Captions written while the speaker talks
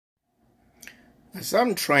As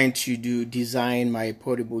I'm trying to design my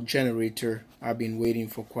portable generator, I've been waiting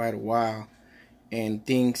for quite a while, and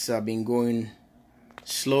things have been going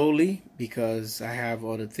slowly because I have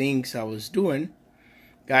other things I was doing.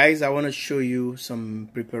 Guys, I want to show you some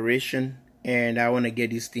preparation, and I want to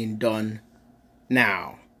get this thing done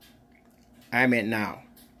now. I meant now.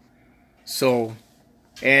 So,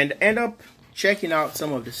 and end up checking out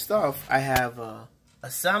some of the stuff. I have a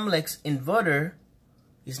Samlex inverter.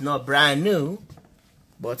 It's not brand new,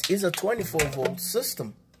 but it's a 24-volt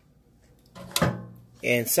system.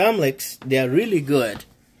 And Samlex, they're really good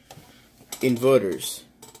inverters.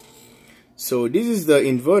 So this is the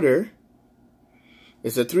inverter.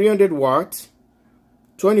 It's a 300 watt,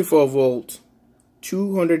 24 volt,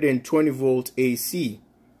 220 volt AC,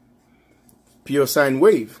 pure sine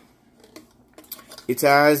wave. It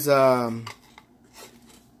has a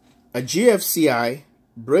GFCI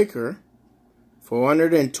breaker for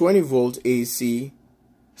 120 volt AC,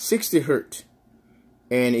 60 hertz,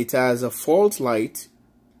 and it has a fault light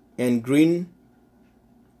and green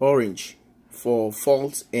orange for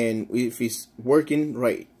faults and if it's working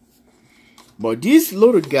right. But this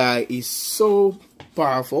little guy is so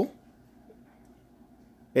powerful.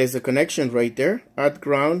 There's a connection right there at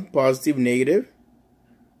ground, positive, negative.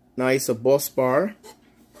 Now it's a bus bar,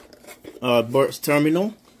 bus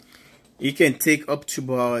terminal. You can take up to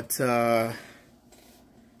about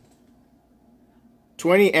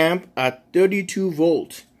 20 amp at 32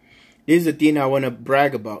 volt. This is the thing I want to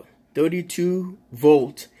brag about. 32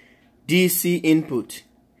 volt DC input.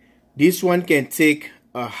 This one can take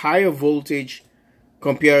a higher voltage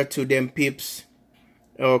compared to them pips,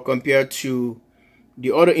 or compared to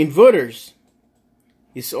the other inverters.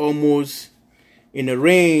 It's almost in a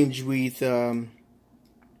range with the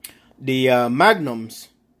Magnums.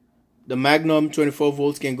 The Magnum 24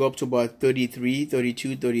 volts can go up to about 33,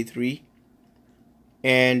 32, 33.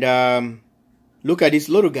 And look at this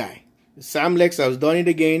little guy. The Samlex has done it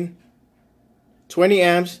again. 20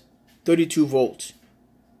 amps, 32 volts.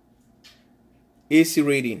 AC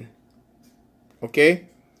rating. Okay?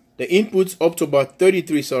 The inputs up to about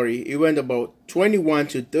 33, sorry. It went about 21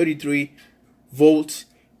 to 33 volts.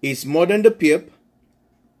 It's more than the PIP.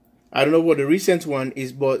 I don't know what the recent one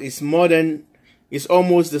is, but it's more than, it's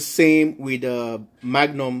almost the same with the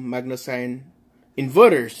Magnusine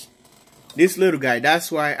inverters. This little guy,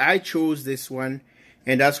 that's why I chose this one,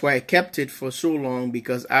 and that's why I kept it for so long,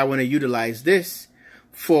 because I want to utilize this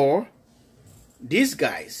for these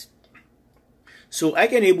guys. So I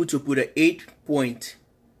can able to put a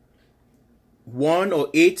 8.1 or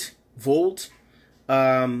 8 volt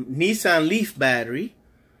Nissan Leaf battery,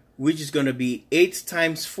 which is going to be 8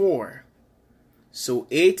 times 4. So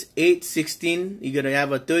 8, 8, 16, you're going to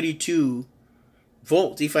have a 32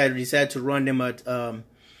 volt if I decide to run them at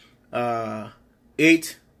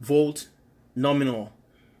 8 volt nominal.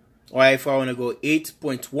 Or if I want to go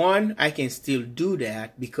 8.1, I can still do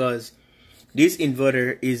that, because this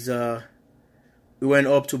inverter is we went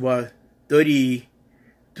up to about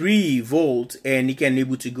 33 volts, and it can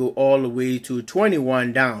able to go all the way to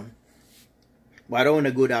 21 down. But I don't want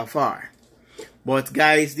to go that far. But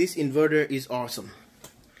guys, this inverter is awesome.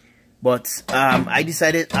 But I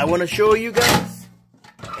decided I want to show you guys,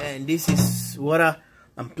 and this is what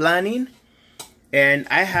I'm planning. And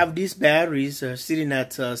I have these batteries sitting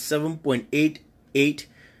at 7.88,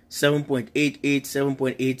 7.88,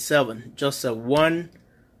 7.87, just a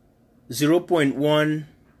 0.1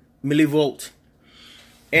 millivolt.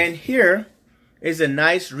 And here is a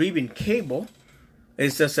nice ribbon cable.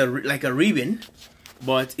 It's just like a ribbon,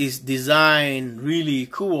 but it's designed really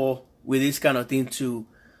cool with this kind of thing to,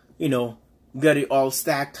 you know, get it all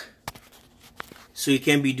stacked, so you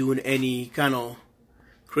can be doing any kind of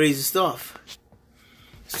crazy stuff.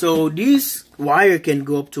 So this wire can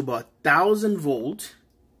go up to about 1000 volt.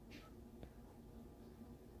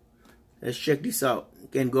 Let's check this out.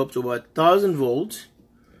 It can go up to about 1000 volt.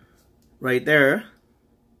 Right there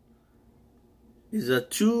is a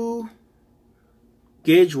 2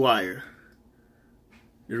 gauge wire.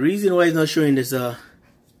 The reason why it's not showing this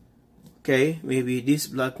okay, maybe this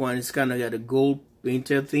black one is kind of got a gold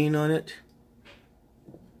painted thing on it.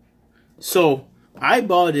 So I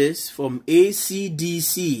bought this from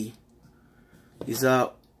ACDC. It's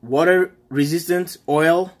a water resistant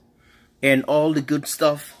oil and all the good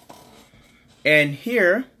stuff. And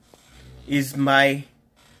here is my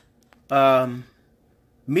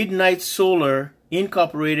Midnight Solar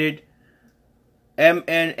Incorporated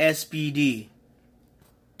MNSPD,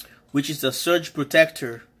 which is a surge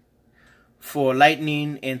protector for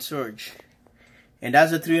lightning and surge. And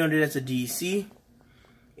that's a 300, that's a DC.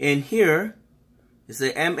 And here is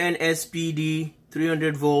the MNSPD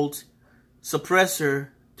 300 volt suppressor,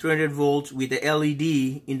 300 volts with the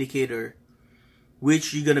LED indicator,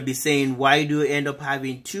 which you're gonna be saying, why do you end up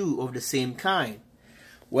having two of the same kind?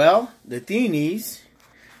 Well, the thing is,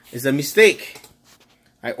 it's a mistake.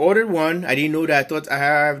 I ordered one. I didn't know that. I thought I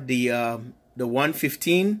have the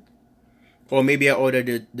 115, or maybe I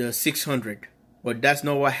ordered the 600, but that's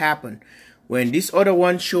not what happened. When this other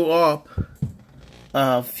one showed up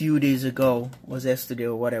a few days ago, was yesterday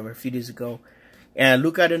or whatever, a few days ago, and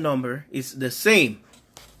look at the number, it's the same.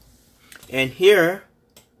 And here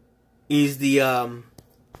is the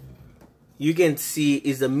you can see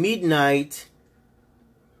is the Midnight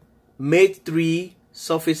Mate 3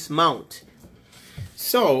 surface mount.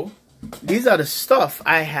 So these are the stuff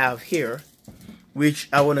I have here, which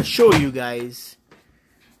I want to show you guys,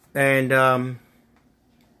 and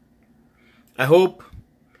I hope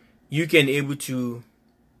you can able to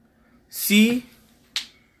see,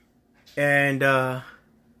 and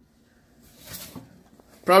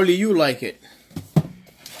probably you like it.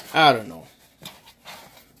 I don't know,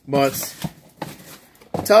 but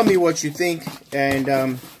tell me what you think.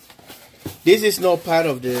 And this is not part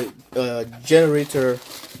of the generator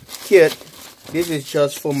kit. This is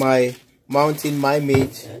just for my mounting my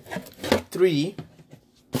Mate 3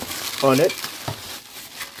 on it,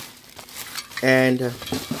 and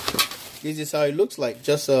this is how it looks like,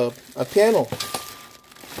 just a panel,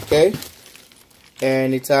 okay?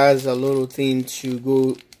 And it has a little thing to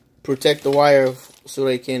go protect the wire so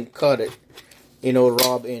they can cut it, you know,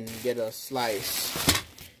 rub and get a slice.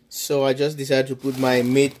 So I just decided to put my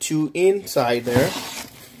Mate 2 inside there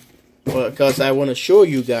because I want to show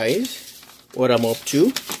you guys what I'm up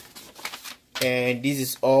to. And this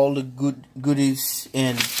is all the goodies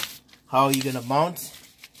and how you're gonna mount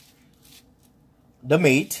the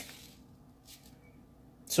Mate.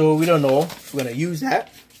 So we don't know if we're gonna use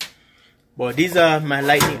that, but these are my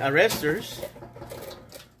lightning arresters,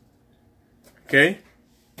 okay?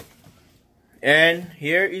 And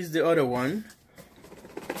here is the other one.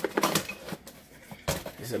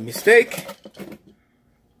 It's a mistake.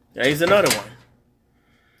 There is another one.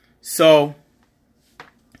 So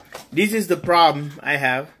this is the problem I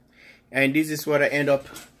have, and this is what I end up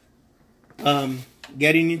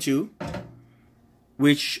getting into,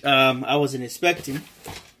 which I wasn't expecting.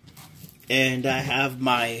 And I have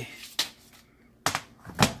my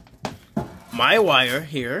wire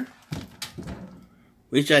here,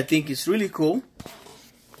 which I think is really cool,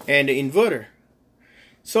 and the inverter.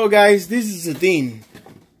 So guys, this is the thing.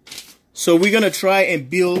 So we're gonna try and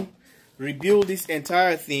rebuild this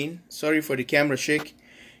entire thing, sorry for the camera shake,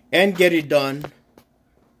 and get it done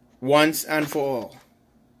once and for all.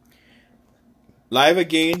 Live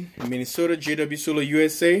again in Minnesota, JW Solar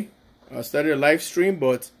USA. I started a live stream,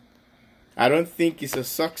 but I don't think it's a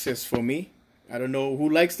success for me. I don't know who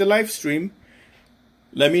likes the live stream.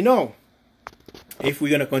 Let me know if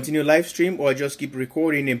we're gonna continue live stream or just keep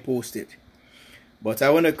recording and post it. But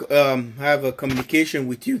I want to have a communication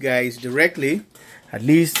with you guys directly. At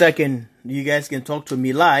least you guys can talk to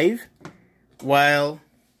me live while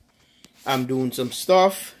I'm doing some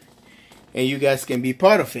stuff, and you guys can be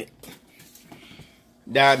part of it.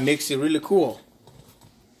 That makes it really cool.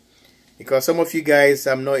 Because some of you guys,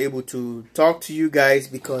 I'm not able to talk to you guys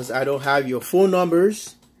because I don't have your phone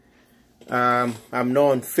numbers. I'm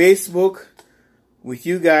not on Facebook with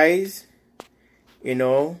you guys, you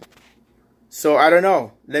know. So I don't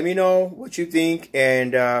know. Let me know what you think,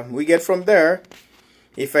 and we get from there.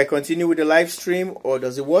 If I continue with the live stream, or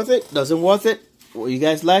does it worth it? Doesn't worth it? What you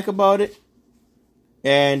guys like about it?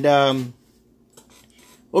 And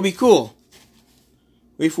it'll be cool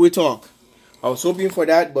if we talk. I was hoping for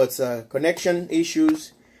that, but connection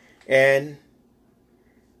issues. And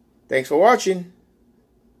thanks for watching.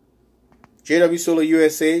 JW Solar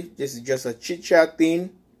USA. This is just a chit chat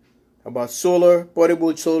thing about solar,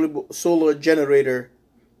 portable solar generator,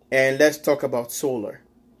 and let's talk about solar.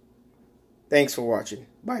 Thanks for watching.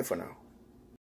 Bye for now.